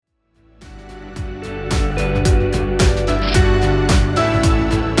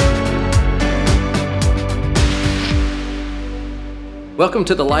Welcome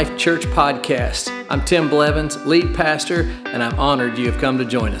to the Life Church Podcast. I'm Tim Blevins, lead pastor, and I'm honored you have come to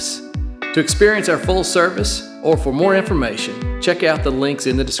join us. To experience our full service or for more information, check out the links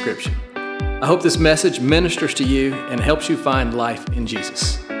in the description. I hope this message ministers to you and helps you find life in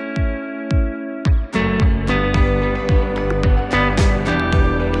Jesus.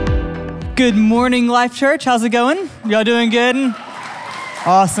 Good morning, Life Church. How's it going? Y'all doing good?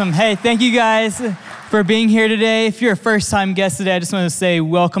 Awesome. Hey, thank you guys for being here today. If you're a first-time guest today, I just want to say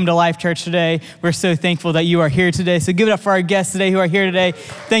welcome to Life Church today. We're so thankful that you are here today. So give it up for our guests today who are here today.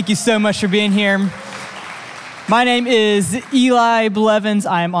 Thank you so much for being here. My name is Eli Blevins.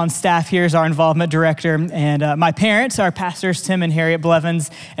 I am on staff here as our involvement director. And my parents are pastors Tim and Harriet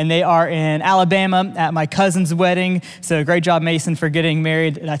Blevins, and they are in Alabama at my cousin's wedding. So great job, Mason, for getting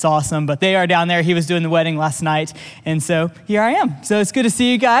married. That's awesome. But they are down there. He was doing the wedding last night. And so here I am. So it's good to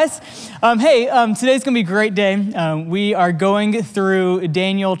see you guys. Today's going to be a great day. We are going through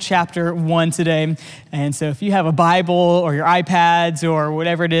Daniel chapter 1 today. And so if you have a Bible or your iPads or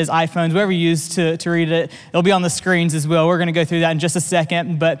whatever it is, iPhones, whatever you use to read it, it'll be on the screens as well. We're going to go through that in just a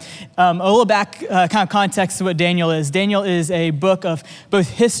second. But a little back kind of context to what Daniel is. Daniel is a book of both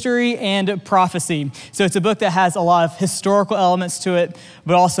history and prophecy. So it's a book that has a lot of historical elements to it,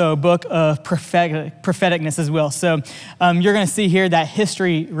 but also a book of propheticness as well. So you're going to see here that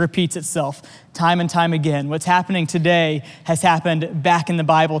history repeats itself time and time again. What's happening today has happened back in the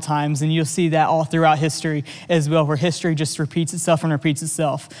Bible times, and you'll see that all throughout history as well, where history just repeats itself and repeats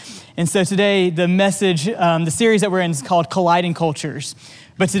itself. And so today, the message, the series that we're in is called Colliding Cultures.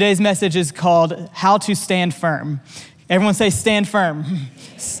 But today's message is called How to Stand Firm. Everyone say stand firm.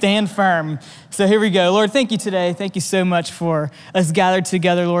 Stand firm. So here we go. Lord, thank you today. Thank you so much for us gathered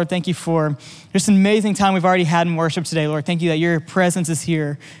together, Lord. Thank you for just an amazing time we've already had in worship today, Lord. Thank you that your presence is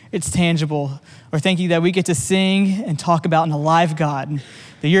here. It's tangible. Lord, thank you that we get to sing and talk about an alive God,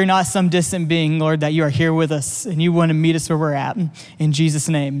 that you're not some distant being, Lord, that you are here with us and you want to meet us where we're at. In Jesus'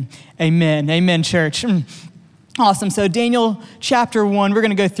 name, amen. Amen, church. Awesome. So Daniel chapter 1, we're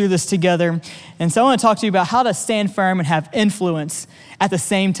going to go through this together. And so I want to talk to you about how to stand firm and have influence at the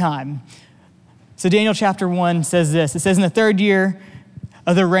same time. So Daniel chapter 1 says this. It says, in the third year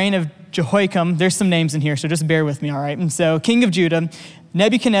of the reign of Jehoiakim, there's some names in here, so just bear with me, all right? And so king of Judah,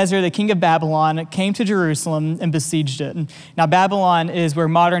 Nebuchadnezzar, the king of Babylon, came to Jerusalem and besieged it. Now, Babylon is where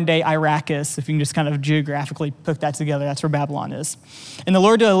modern-day Iraq is. If you can just kind of geographically put that together, that's where Babylon is. And the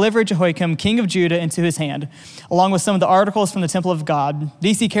Lord delivered Jehoiakim, king of Judah, into his hand, along with some of the articles from the temple of God.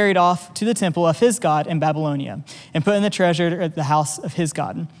 These he carried off to the temple of his God in Babylonia and put in the treasure at the house of his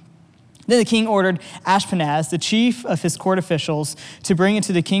God. Then the king ordered Ashpenaz, the chief of his court officials, to bring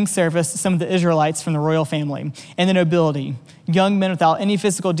into the king's service some of the Israelites from the royal family and the nobility, young men without any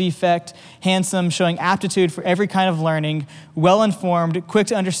physical defect, handsome, showing aptitude for every kind of learning, well-informed, quick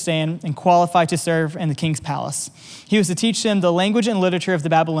to understand, and qualified to serve in the king's palace. He was to teach them the language and literature of the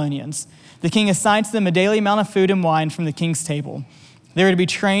Babylonians. The king assigned to them a daily amount of food and wine from the king's table. They were to be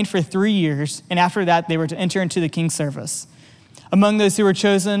trained for 3 years, and after that they were to enter into the king's service. Among those who were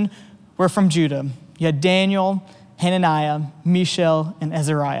chosen were from Judah. You had Daniel, Hananiah, Mishael, and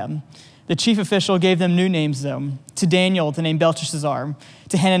Azariah. The chief official gave them new names, though. To Daniel, the name Belteshazzar.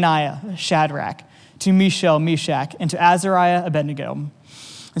 To Hananiah, Shadrach. To Mishael, Meshach. And to Azariah, Abednego.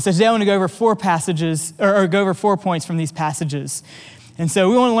 And so today I want to go over 4 passages, or go over 4 points from these passages. And so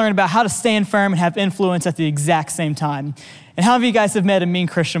we want to learn about how to stand firm and have influence at the exact same time. And how many of you guys have met a mean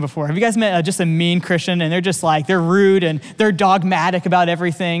Christian before? Have you guys met just a mean Christian and they're just like, they're rude and they're dogmatic about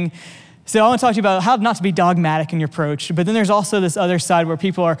everything? So I want to talk to you about how not to be dogmatic in your approach, but then there's also this other side where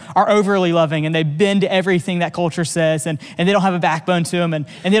people are overly loving and they bend to everything that culture says and they don't have a backbone to them and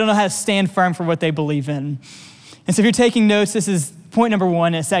they don't know how to stand firm for what they believe in. And so if you're taking notes, this is point number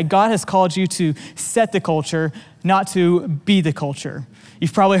 1. It's that God has called you to set the culture, not to be the culture.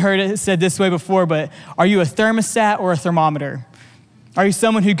 You've probably heard it said this way before, but are you a thermostat or a thermometer? Are you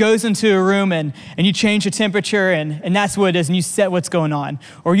someone who goes into a room and you change the temperature and that's what it is and you set what's going on?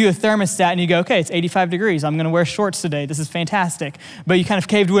 Or are you a thermostat and you go, okay, it's 85 degrees. I'm going to wear shorts today. This is fantastic. But you kind of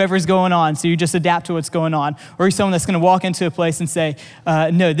caved whatever's going on, so you just adapt to what's going on. Or are you someone that's going to walk into a place and say,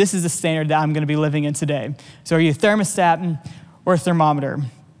 no, this is the standard that I'm going to be living in today. So are you a thermostat or a thermometer?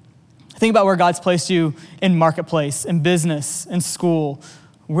 Think about where God's placed you in marketplace, in business, in school,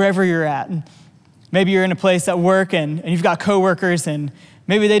 wherever you're at. Maybe you're in a place at work and you've got coworkers and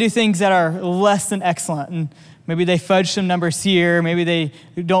maybe they do things that are less than excellent. And maybe they fudge some numbers here. Maybe they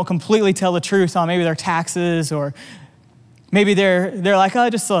don't completely tell the truth on maybe their taxes, or maybe they're like, oh,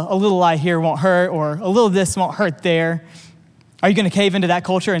 just a little lie here won't hurt, or a little this won't hurt there. Are you going to cave into that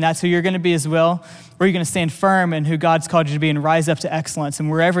culture and that's who you're going to be as well? Or are you going to stand firm in who God's called you to be and rise up to excellence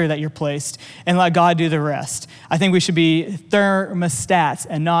and wherever that you're placed and let God do the rest? I think we should be thermostats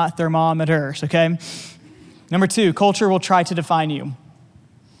and not thermometers, okay? Number 2, culture will try to define you.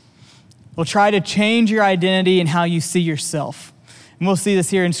 Will try to change your identity and how you see yourself. And we'll see this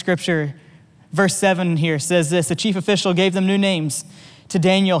here in Scripture. Verse 7 here says this: the chief official gave them new names. To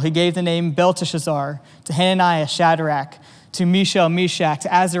Daniel, he gave the name Belteshazzar. To Hananiah, Shadrach. To Mishael, Meshach.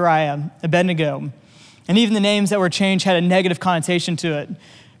 To Azariah, Abednego. And even the names that were changed had a negative connotation to it,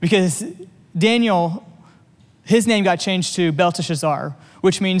 because Daniel, his name got changed to Belteshazzar,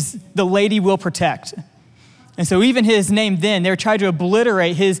 which means the lady will protect. And so even his name then, they were trying to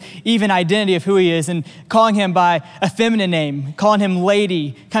obliterate his even identity of who he is and calling him by a feminine name, calling him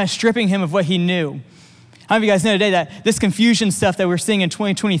lady, kind of stripping him of what he knew. How many of you guys know today that this confusion stuff that we're seeing in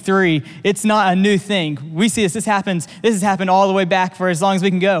 2023, it's not a new thing. We see this has happened all the way back for as long as we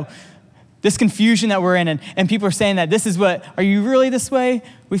can go. This confusion that we're in, and people are saying that this is what, are you really this way?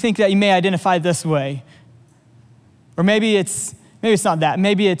 We think that you may identify this way. Or maybe it's not that.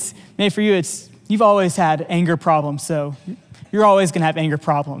 Maybe for you, you've always had anger problems, so you're always gonna have anger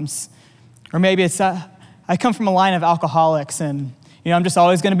problems. Or maybe it's, I come from a line of alcoholics and I'm just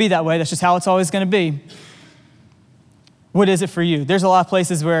always gonna be that way. That's just how it's always gonna be. What is it for you? There's a lot of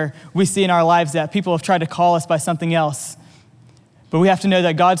places where we see in our lives that people have tried to call us by something else. But we have to know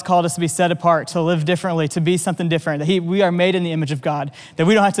that God's called us to be set apart, to live differently, to be something different, that we are made in the image of God, that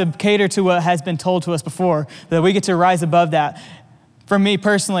we don't have to cater to what has been told to us before, that we get to rise above that. For me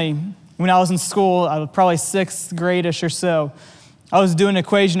personally, when I was in school, I was probably 6th grade-ish or so, I was doing an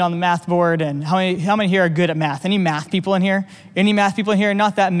equation on the math board, and how many here are good at math? Any math people in here? Any math people in here?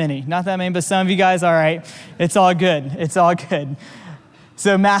 Not that many, but some of you guys, all right. It's all good.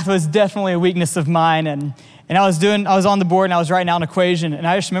 So math was definitely a weakness of mine, and I was on the board and I was writing out an equation, and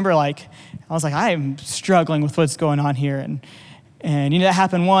I just remember I am struggling with what's going on here, and that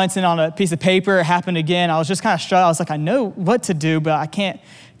happened once, and on a piece of paper it happened again. I was just kind of struggling. I was like, I know what to do, but I can't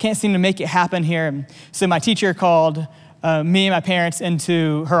seem to make it happen here. And so my teacher called me and my parents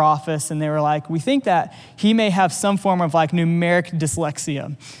into her office, and they were like, we think that he may have some form of numeric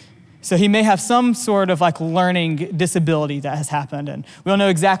dyslexia. So he may have some sort of learning disability that has happened. And we don't know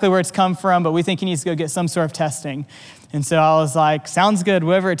exactly where it's come from, but we think he needs to go get some sort of testing. And so I was like, sounds good,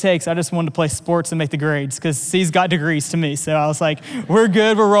 whatever it takes. I just wanted to play sports and make the grades because C's got degrees to me. So I was like, we're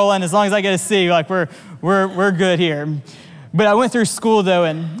good, we're rolling. As long as I get a C, we're good here. But I went through school though,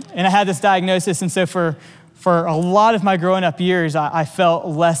 and I had this diagnosis. And so for a lot of my growing up years, I felt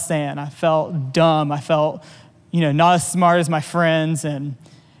less than. I felt dumb. I felt, not as smart as my friends. And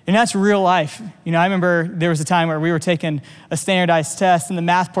that's real life. I remember there was a time where we were taking a standardized test and the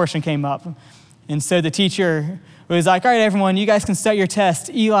math portion came up. And so the teacher was like, all right, everyone, you guys can start your test.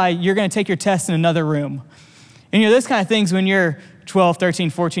 Eli, you're going to take your test in another room. And those kind of things when you're 12, 13,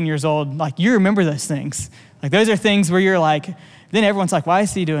 14 years old, you remember those things. Those are things where you're then everyone's like, why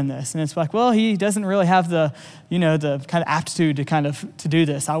is he doing this? And it's well, he doesn't really have the kind of aptitude to do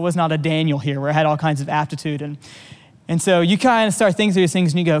this. I was not a Daniel here where I had all kinds of aptitude. And so you kind of start thinking through these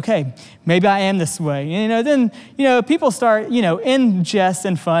things and you go, okay, maybe I am this way. And, then people start, in jest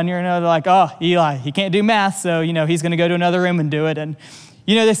and fun, they're like, oh, Eli, he can't do math, so, he's going to go to another room and do it. And,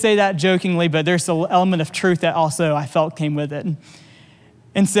 they say that jokingly, but there's an element of truth that also I felt came with it.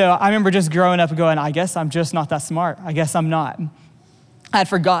 And so I remember just growing up and going, I guess I'm just not that smart. I guess I'm not. I had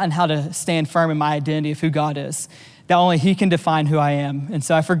forgotten how to stand firm in my identity of who God is, that only he can define who I am. And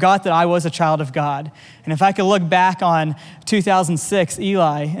so I forgot that I was a child of God. And if I could look back on 2006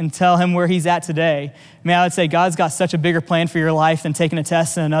 Eli and tell him where he's at today, I would say God's got such a bigger plan for your life than taking a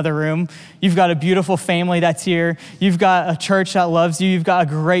test in another room. You've got a beautiful family that's here. You've got a church that loves you. You've got a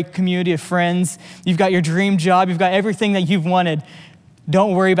great community of friends. You've got your dream job. You've got everything that you've wanted.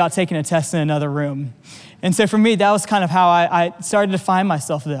 Don't worry about taking a test in another room. And so for me, that was kind of how I started to find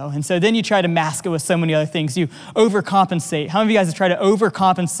myself though. And so then you try to mask it with so many other things. You overcompensate. How many of you guys have tried to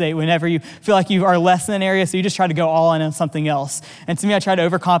overcompensate whenever you feel like you are less in an area, so you just try to go all in on something else? And to me, I try to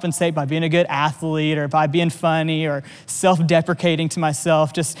overcompensate by being a good athlete or by being funny or self-deprecating to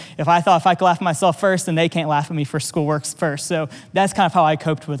myself. Just if I could laugh at myself first, then they can't laugh at me for schoolwork first. So that's kind of how I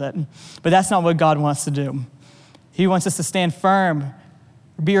coped with it. But that's not what God wants to do. He wants us to stand firm,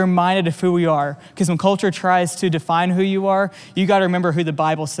 be reminded of who we are. Because when culture tries to define who you are, you got to remember who the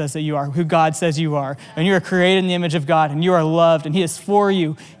Bible says that you are, who God says you are. And you are created in the image of God, and you are loved, and he is for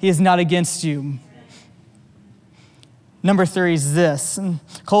you. He is not against you. Number 3 is this.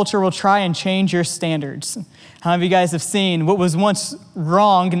 Culture will try and change your standards. How many of you guys have seen what was once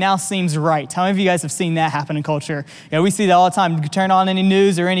wrong now seems right? How many of you guys have seen that happen in culture? We see that all the time. You turn on any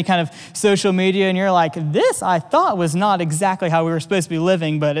news or any kind of social media and you're like, this I thought was not exactly how we were supposed to be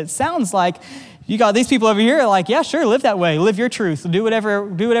living, but it sounds like you got these people over here like, yeah, sure, live that way. Live your truth. Do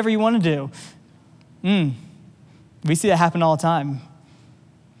whatever you want to do. We see that happen all the time.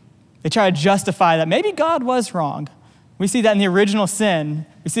 They try to justify that maybe God was wrong. We see that in the original sin.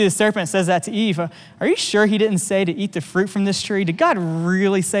 We see the serpent says that to Eve. Are you sure he didn't say to eat the fruit from this tree? Did God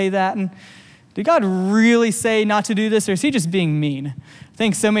really say that? And did God really say not to do this, or is he just being mean? I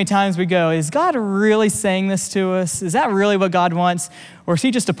think so many times we go, is God really saying this to us? Is that really what God wants? Or is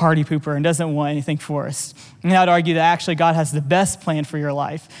he just a party pooper and doesn't want anything for us? And I'd argue that actually God has the best plan for your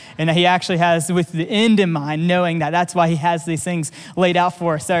life, and that he actually has with the end in mind, knowing that that's why he has these things laid out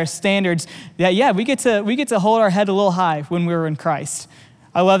for us, that our standards, that we get to hold our head a little high when we're in Christ.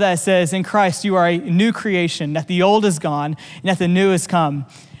 I love that it says, in Christ you are a new creation, that the old is gone and that the new has come.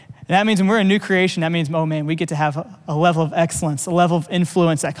 And that means when we're a new creation, that means, oh man, we get to have a level of excellence, a level of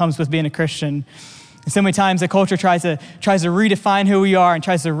influence that comes with being a Christian. And so many times the culture tries to redefine who we are and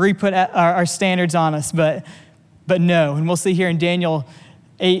tries to re-put our standards on us, but no. And we'll see here in Daniel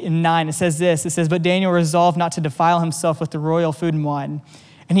 8 and 9, it says this, it says, but Daniel resolved not to defile himself with the royal food and wine.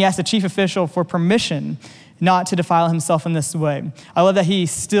 And he asked the chief official for permission not to defile himself in this way. I love that he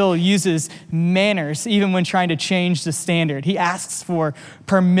still uses manners even when trying to change the standard. He asks for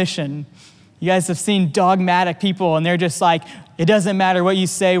permission. You guys have seen dogmatic people and they're just like, it doesn't matter what you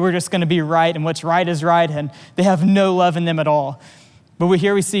say, we're just gonna be right, and what's right is right, and they have no love in them at all. But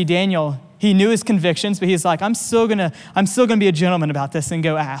we see Daniel, he knew his convictions, but he's like, I'm still gonna be a gentleman about this and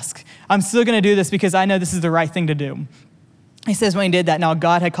go ask. I'm still gonna do this because I know this is the right thing to do. He says when he did that, now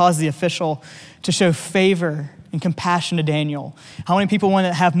God had caused the official to show favor and compassion to Daniel. How many people want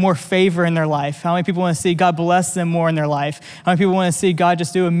to have more favor in their life? How many people want to see God bless them more in their life? How many people want to see God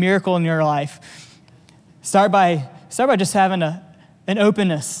just do a miracle in your life? Start by just having an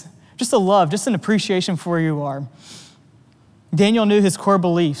openness, just a love, just an appreciation for where you are. Daniel knew his core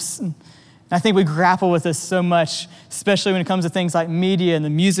beliefs. And I think we grapple with this so much, especially when it comes to things like media and the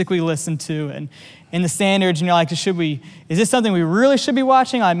music we listen to and the standards, and you're like, is this something we really should be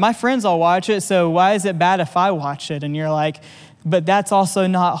watching? Like, my friends all watch it, so why is it bad if I watch it? And you're like, but that's also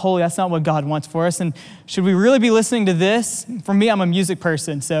not holy. That's not what God wants for us. And should we really be listening to this? For me, I'm a music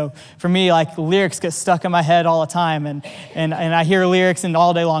person. So for me, like, lyrics get stuck in my head all the time. And I hear lyrics, and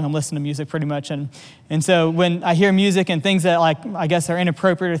all day long I'm listening to music pretty much. And so when I hear music and things that, like, I guess are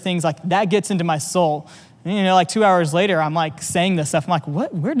inappropriate or things like that gets into my soul. And, like 2 hours later, I'm like saying this stuff. I'm like,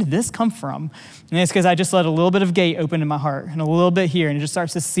 where did this come from? And it's because I just let a little bit of gate open in my heart and a little bit here, and it just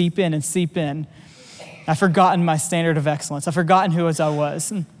starts to seep in and seep in. I've forgotten my standard of excellence. I've forgotten who I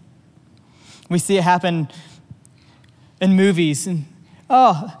was. And we see it happen in movies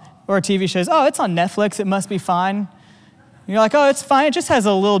or TV shows. Oh, it's on Netflix. It must be fine. You're like, oh, it's fine. It just has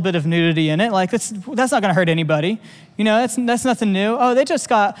a little bit of nudity in it. Like, that's not going to hurt anybody. That's nothing new. Oh, they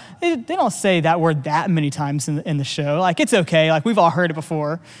don't say that word that many times in the show. Like, it's okay. Like, we've all heard it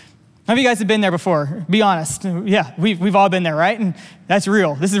before. How many of you guys have been there before? Be honest. Yeah, we've all been there, right? And that's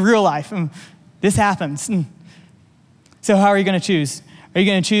real. This is real life. This happens. So how are you going to choose? Are you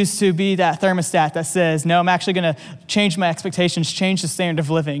going to choose to be that thermostat that says, no, I'm actually going to change my expectations, change the standard of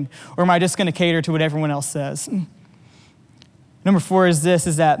living, or am I just going to cater to what everyone else says? Number 4 is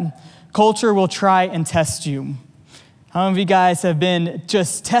that culture will try and test you. How many of you guys have been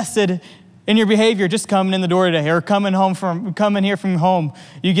just tested in your behavior just coming in the door today, or coming here from home?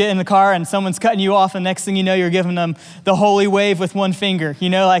 You get in the car and someone's cutting you off, and next thing you know, you're giving them the holy wave with one finger.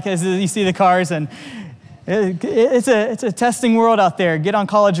 Like as you see the cars, and it's a testing world out there. Get on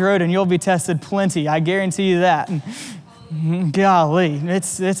College Road and you'll be tested plenty. I guarantee you that. And golly,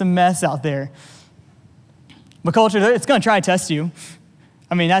 it's a mess out there. But culture, it's going to try to test you.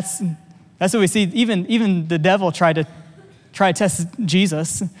 I mean, that's what we see. Even the devil tried to test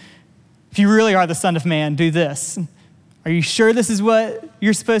Jesus. If you really are the Son of Man, do this. Are you sure this is what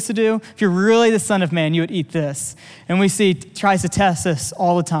you're supposed to do? If you're really the Son of Man, you would eat this. And we see it tries to test us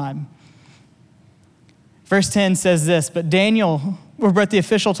all the time. Verse 10 says this, but the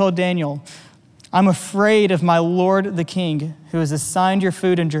official told Daniel, I'm afraid of my Lord the king, who has assigned your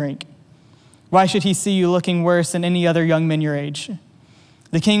food and drink. Why should he see you looking worse than any other young men your age?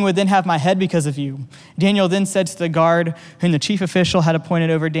 The king would then have my head because of you. Daniel then said to the guard, whom the chief official had appointed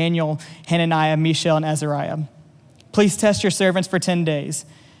over Daniel, Hananiah, Mishael, and Azariah, please test your servants for 10 days.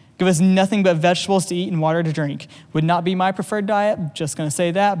 Give us nothing but vegetables to eat and water to drink. Would not be my preferred diet. I'm just going to say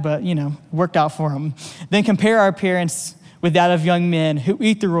that, but worked out for him. Then compare our appearance with that of young men who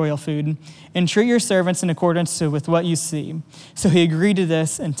eat the royal food, and treat your servants in accordance with what you see. So he agreed to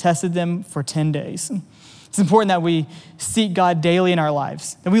this and tested them for 10 days. It's important that we seek God daily in our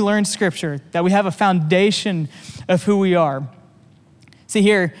lives, that we learn scripture, that we have a foundation of who we are. See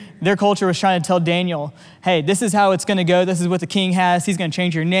here, their culture was trying to tell Daniel, hey, this is how it's going to go. This is what the king has. He's going to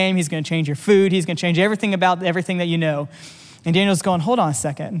change your name. He's going to change your food. He's going to change everything about everything that you know. And Daniel's going, hold on a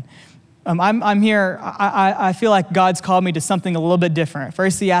second. I'm here. I feel like God's called me to something a little bit different.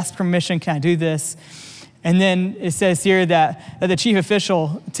 First, he asked permission. Can I do this? And then it says here that the chief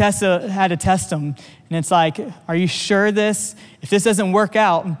official had to test him. And it's like, are you sure if this doesn't work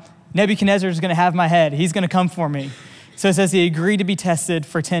out, Nebuchadnezzar is going to have my head. He's going to come for me. So it says he agreed to be tested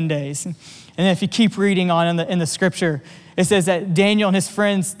for 10 days. And then if you keep reading on in the scripture, it says that Daniel and his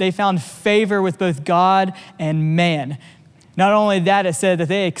friends, they found favor with both God and man. Not only that, it said that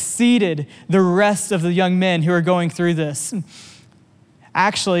they exceeded the rest of the young men who were going through this.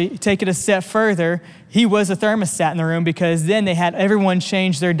 Actually, take it a step further, he was a thermostat in the room, because then they had everyone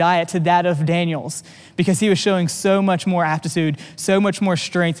change their diet to that of Daniel's, because he was showing so much more aptitude, so much more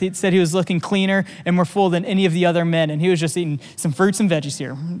strength. He said he was looking cleaner and more full than any of the other men, and he was just eating some fruits and veggies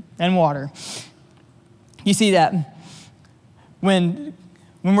here and water. You see that when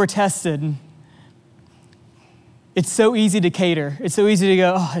we're tested, it's so easy to cater. It's so easy to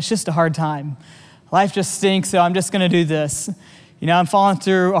go, oh, it's just a hard time. Life just stinks, so I'm just going to do this. I'm falling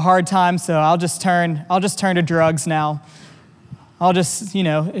through a hard time, so I'll just turn to drugs now. I'll just,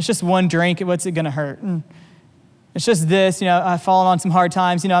 it's just one drink. What's it going to hurt? And it's just this, I've fallen on some hard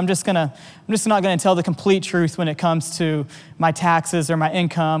times. I'm just not going to tell the complete truth when it comes to my taxes or my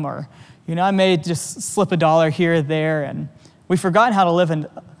income, or, I may just slip a dollar here or there. And we've forgotten how to live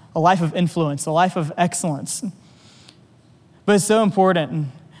a life of influence, a life of excellence. But it's so important.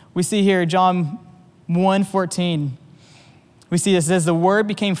 We see here, John 1:14, we see this, it says, the Word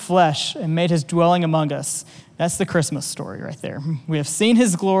became flesh and made his dwelling among us. That's the Christmas story right there. We have seen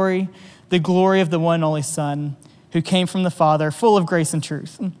his glory, the glory of the one and only Son, who came from the Father, full of grace and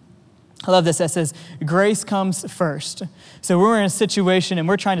truth. I love this. That says, grace comes first. So we're in a situation and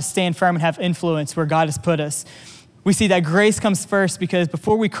we're trying to stand firm and have influence where God has put us. We see that grace comes first because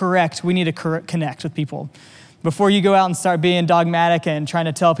before we correct, we need to connect with people. Before you go out and start being dogmatic and trying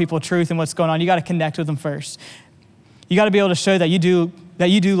to tell people truth and what's going on, you got to connect with them first. You got to be able to show that you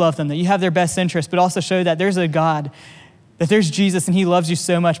do love them, that you have their best interest, but also show that there's a God, that there's Jesus and he loves you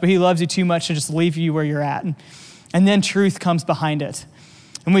so much, but he loves you too much to just leave you where you're at. And then truth comes behind it.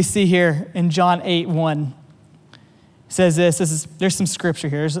 And we see here in John 8:1, it says there's some scripture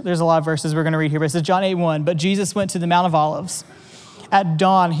here. There's a lot of verses we're going to read here, but it says John 8:1, but Jesus went to the Mount of Olives. At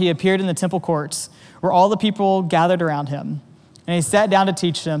dawn, he appeared in the temple courts where all the people gathered around him. And he sat down to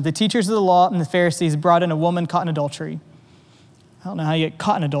teach them. The teachers of the law and the Pharisees brought in a woman caught in adultery. I don't know how you get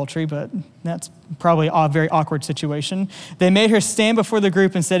caught in adultery, but that's probably a very awkward situation. They made her stand before the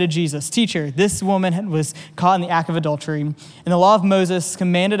group and said to Jesus, "Teacher, this woman was caught in the act of adultery, and the law of Moses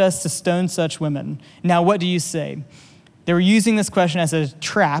commanded us to stone such women. Now what do you say?" They were using this question as a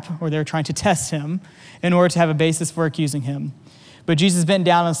trap, or they were trying to test him in order to have a basis for accusing him. But Jesus bent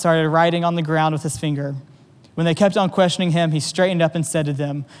down and started writing on the ground with his finger. When they kept on questioning him, he straightened up and said to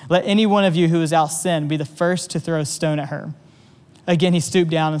them, "Let any one of you who is out sin be the first to throw a stone at her." Again, he stooped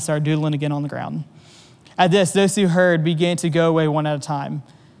down and started doodling again on the ground. At this, those who heard began to go away one at a time,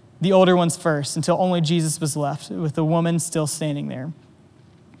 the older ones first, until only Jesus was left, with the woman still standing there.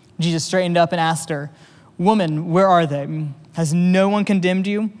 Jesus straightened up and asked her, "Woman, where are they? Has no one condemned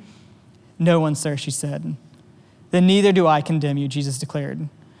you?" "No one, sir," she said. "Then neither do I condemn you," Jesus declared.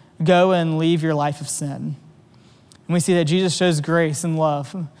 "Go and leave your life of sin." And we see that Jesus shows grace and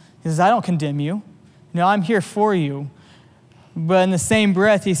love. He says, "I don't condemn you. No, I'm here for you." But in the same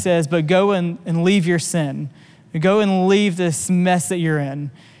breath, he says, "But go and leave your sin. Go and leave this mess that you're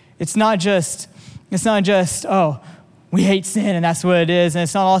in." It's not just, oh, we hate sin and that's what it is. And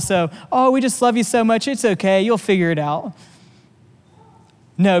it's not also, oh, we just love you so much, it's okay, you'll figure it out.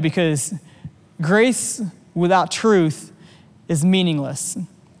 No, because grace without truth is meaningless.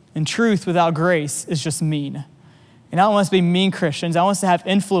 And truth without grace is just mean. And I don't want us to be mean Christians. I want us to have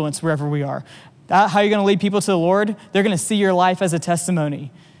influence wherever we are. How you're going to lead people to the Lord? They're going to see your life as a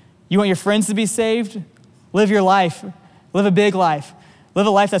testimony. You want your friends to be saved? Live your life. Live a big life. Live a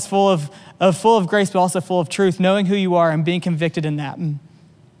life that's full of grace, but also full of truth, knowing who you are and being convicted in that.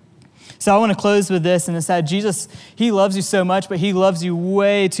 So I want to close with this, and it's that Jesus, he loves you so much, but he loves you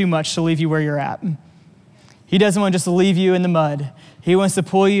way too much to leave you where you're at. He doesn't want to just leave you in the mud. He wants to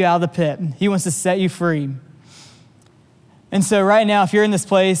pull you out of the pit. He wants to set you free. And so right now, if you're in this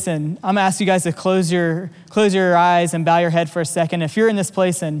place, and I'm gonna ask you guys to close your eyes and bow your head for a second. If you're in this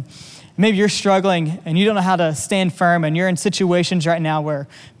place and maybe you're struggling and you don't know how to stand firm, and you're in situations right now where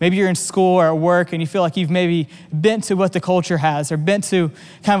maybe you're in school or at work and you feel like you've maybe bent to what the culture has or bent to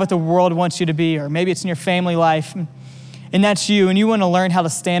kind of what the world wants you to be, or maybe it's in your family life, and that's you, and you want to learn how to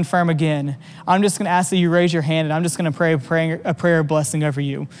stand firm again, I'm just going to ask that you raise your hand, and I'm just going to pray a prayer of blessing over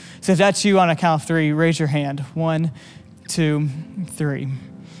you. So if that's you, on a count of 3, raise your hand. 1, 2, 3.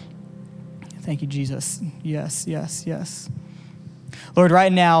 Thank you, Jesus. Yes, yes, yes. Lord,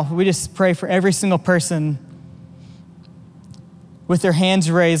 right now, we just pray for every single person with their hands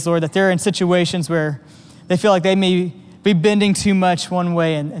raised, Lord, that they're in situations where they feel like they may be bending too much one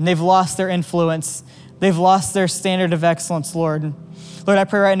way, and they've lost their influence. They've lost their standard of excellence, Lord. Lord, I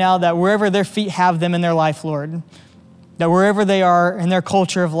pray right now that wherever their feet have them in their life, Lord, that wherever they are in their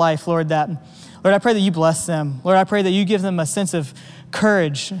culture of life, Lord, Lord, I pray that you bless them. Lord, I pray that you give them a sense of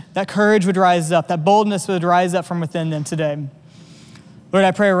courage, that courage would rise up, that boldness would rise up from within them today. Lord,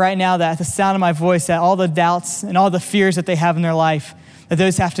 I pray right now that at the sound of my voice, that all the doubts and all the fears that they have in their life, that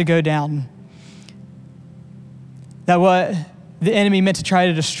those have to go down. That what the enemy meant to try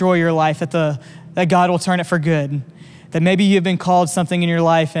to destroy your life, that God will turn it for good. That maybe you've been called something in your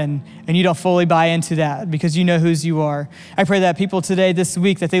life and you don't fully buy into that because you know whose you are. I pray that people today, this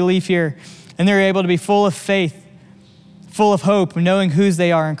week, that they leave here and they're able to be full of faith, full of hope, knowing whose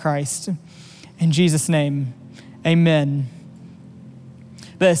they are in Christ. In Jesus' name, amen.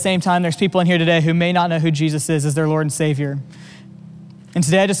 But at the same time, there's people in here today who may not know who Jesus is as their Lord and Savior. And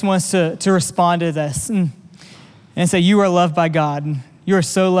today I just want us to respond to this and say, you are loved by God. You are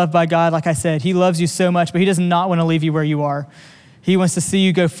so loved by God. Like I said, he loves you so much, but he does not want to leave you where you are. He wants to see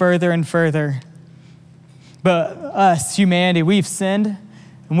you go further and further. But us, humanity, we've sinned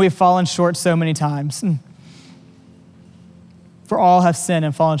and we've fallen short so many times. For all have sinned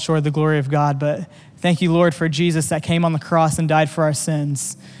and fallen short of the glory of God. But thank you, Lord, for Jesus that came on the cross and died for our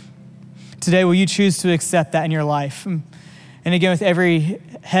sins. Today, will you choose to accept that in your life? And again, with every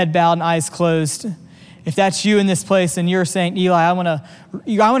head bowed and eyes closed, if that's you in this place and you're saying, Eli, I want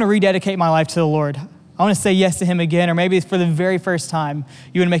to rededicate my life to the Lord. I want to say yes to him again, or maybe it's for the very first time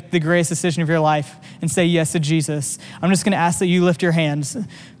you want to make the greatest decision of your life and say yes to Jesus. I'm just going to ask that you lift your hands.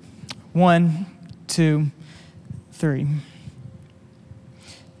 1, 2, 3.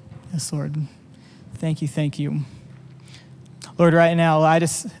 Yes, Lord. Thank you, thank you. Lord, right now, I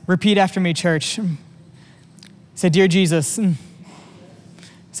just repeat after me, church. Say, dear Jesus.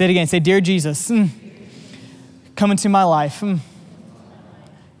 Say it again. Say, dear Jesus. Come into my life.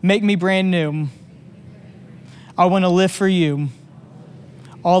 Make me brand new. I want to live for you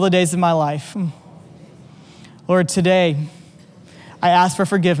all the days of my life. Lord, today, I ask for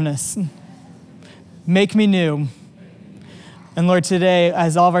forgiveness. Make me new. And Lord, today,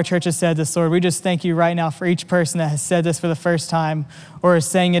 as all of our churches said this, Lord, we just thank you right now for each person that has said this for the first time or is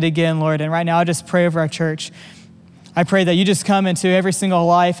saying it again, Lord. And right now, I just pray over our church. I pray that you just come into every single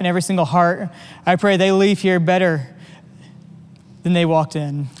life and every single heart. I pray they leave here better than they walked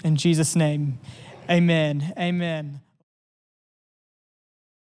in. In Jesus' name, amen. Amen.